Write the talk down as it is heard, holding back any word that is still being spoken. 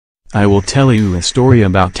I will tell you a story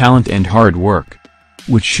about talent and hard work.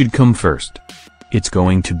 Which should come first? It's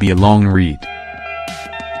going to be a long read.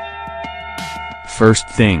 First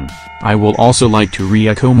thing, I will also like to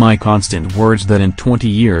re-echo my constant words that in 20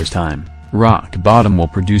 years' time, rock bottom will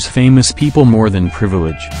produce famous people more than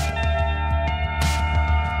privilege.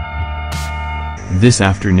 This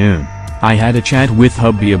afternoon, I had a chat with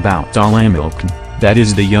hubby about Olamilekan, that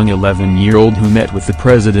is the young 11-year-old who met with the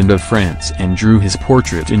President of France and drew his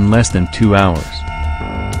portrait in less than 2 hours.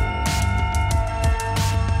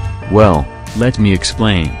 Well, let me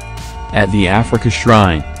explain. At the Africa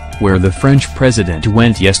Shrine, where the French president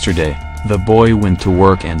went yesterday, the boy went to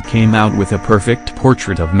work and came out with a perfect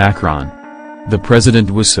portrait of Macron. The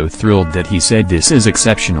president was so thrilled that he said this is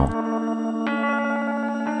exceptional.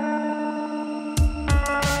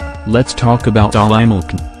 Let's talk about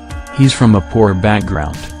Olamilekan. He's from a poor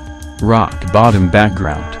background. Rock bottom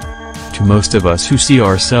background. To most of us who see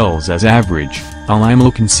ourselves as average,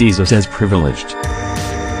 Olamilekan sees us as privileged.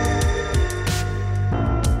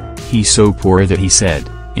 He's so poor that he said,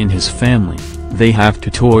 in his family, they have to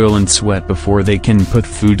toil and sweat before they can put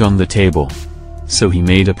food on the table. So he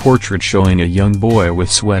made a portrait showing a young boy with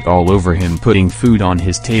sweat all over him putting food on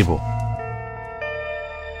his table.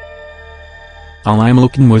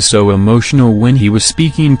 Olamilekan was so emotional when he was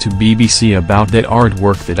speaking to BBC about that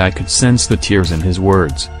artwork that I could sense the tears in his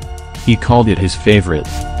words. He called it his favorite.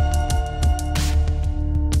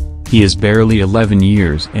 He is barely 11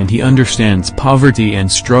 years and he understands poverty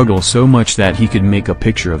and struggle so much that he could make a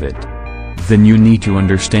picture of it. Then you need to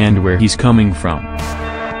understand where he's coming from.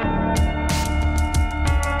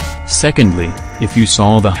 Secondly, if you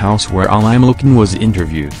saw the house where Olamilekan was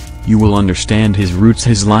interviewed, you will understand his roots,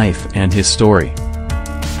 his life and his story.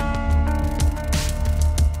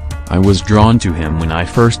 I was drawn to him when I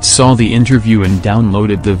first saw the interview and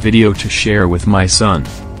downloaded the video to share with my son.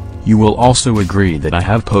 You will also agree that I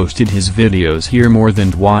have posted his videos here more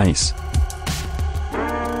than twice.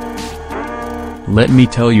 Let me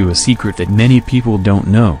tell you a secret that many people don't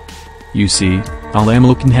know. You see,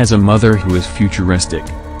 Olamilekan has a mother who is futuristic.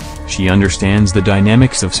 She understands the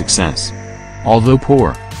dynamics of success. Although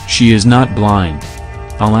poor, she is not blind.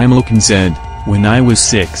 Olamilekan said, "When I was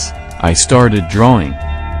 6, I started drawing.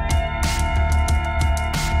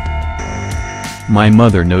 My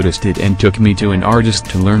mother noticed it and took me to an artist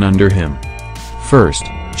to learn under him. First,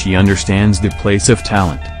 she understands the place of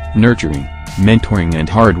talent, nurturing, mentoring and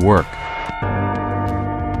hard work.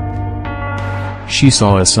 She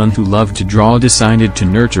saw a son who loved to draw, decided to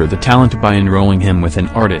nurture the talent by enrolling him with an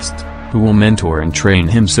artist, who will mentor and train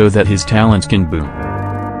him so that his talent can boom.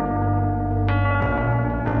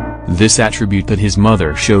 This attribute that his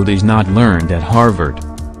mother showed is not learned at Harvard.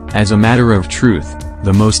 As a matter of truth,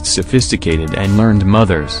 the most sophisticated and learned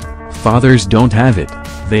mothers, fathers don't have it,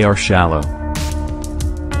 they are shallow.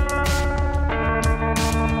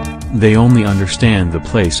 They only understand the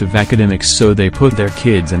place of academics, so they put their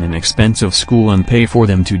kids in an expensive school and pay for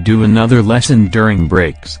them to do another lesson during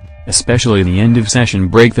breaks, especially the end of session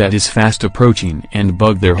break that is fast approaching, and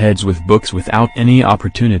bug their heads with books without any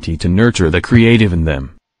opportunity to nurture the creative in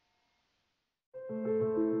them.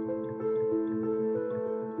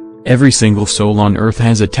 Every single soul on earth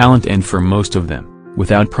has a talent, and for most of them,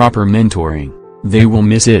 without proper mentoring, they will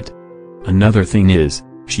miss it. Another thing is,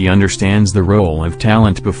 she understands the role of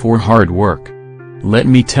talent before hard work. Let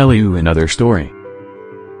me tell you another story.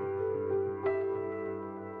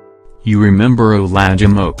 You remember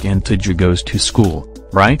Olamilekan and Tija goes to school,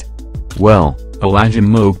 right? Well,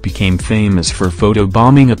 Olamilekan became famous for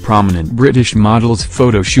photobombing a prominent British model's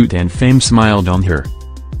photo shoot, and fame smiled on her.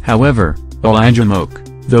 However, Olamilekan,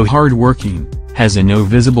 though hard-working, has a no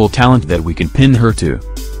visible talent that we can pin her to.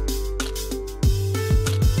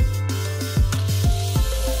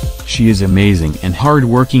 She is amazing and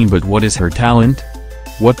hard-working, but what is her talent?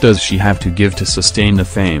 What does she have to give to sustain the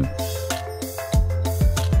fame?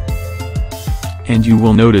 And you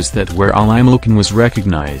will notice that where Olamilekan was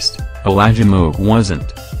recognized, Olamilekan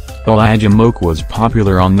wasn't. Olamilekan was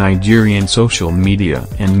popular on Nigerian social media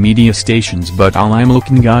and media stations, but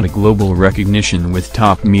Olamilekan got a global recognition with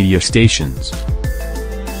top media stations.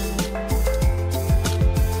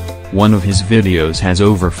 One of his videos has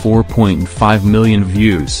over 4.5 million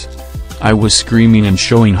views. I was screaming and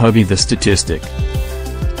showing hubby the statistic.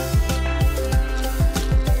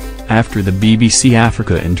 After the BBC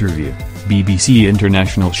Africa interview, BBC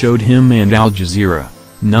International showed him, and Al Jazeera,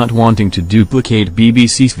 not wanting to duplicate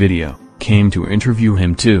BBC's video, came to interview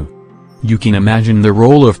him too. You can imagine the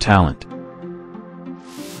role of talent.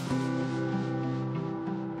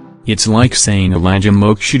 It's like saying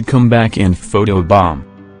Olamilekan should come back and photobomb.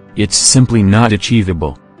 It's simply not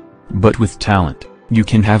achievable. But with talent, you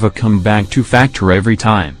can have a comeback to factor every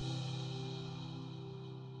time.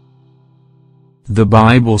 The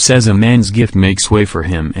Bible says a man's gift makes way for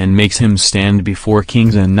him and makes him stand before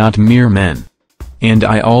kings and not mere men. And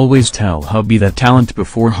I always tell hubby that talent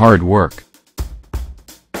before hard work.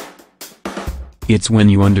 It's when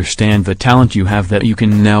you understand the talent you have that you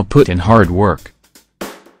can now put in hard work.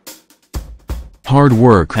 Hard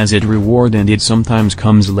work has its reward and it sometimes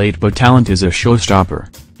comes late, but talent is a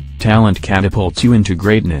showstopper. Talent catapults you into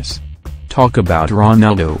greatness. Talk about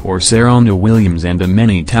Ronaldo or Serena Williams and the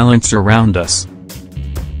many talents around us.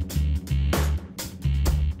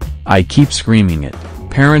 I keep screaming it,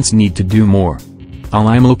 parents need to do more.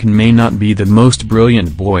 Olamilekan may not be the most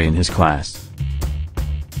brilliant boy in his class.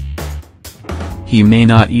 He may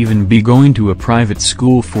not even be going to a private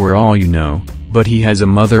school for all you know, but he has a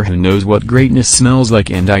mother who knows what greatness smells like,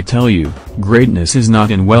 and I tell you, greatness is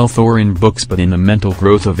not in wealth or in books but in the mental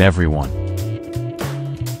growth of everyone.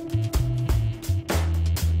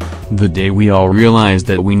 The day we all realize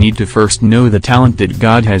that we need to first know the talent that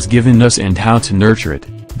God has given us and how to nurture it,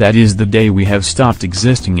 that is the day we have stopped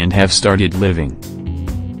existing and have started living.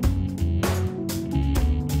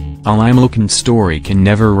 Olamilekan's story can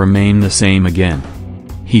never remain the same again.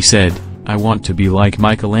 He said, "I want to be like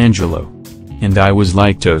Michelangelo. And I was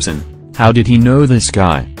like Tosin." How did he know this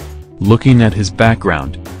guy? Looking at his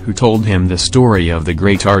background, who told him the story of the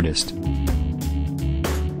great artist?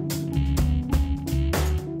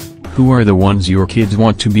 Who are the ones your kids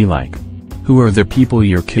want to be like? Who are the people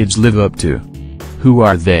your kids live up to? Who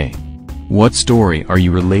are they? What story are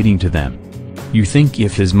you relating to them? You think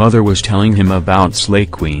if his mother was telling him about Slay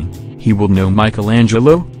Queen, he will know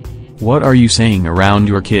Michelangelo? What are you saying around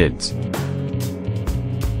your kids?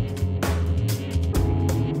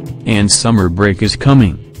 And summer break is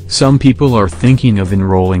coming. Some people are thinking of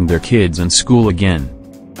enrolling their kids in school again.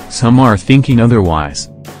 Some are thinking otherwise.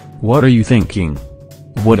 What are you thinking?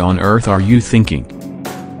 What on earth are you thinking?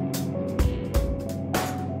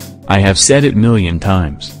 I have said it a million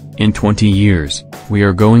times, in 20 years, we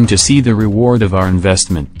are going to see the reward of our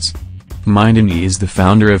investments. Mindani is the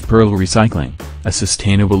founder of Pearl Recycling, a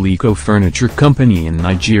sustainable eco-furniture company in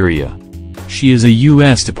Nigeria. She is a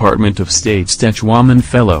U.S. Department of State Stechwoman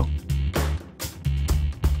Fellow.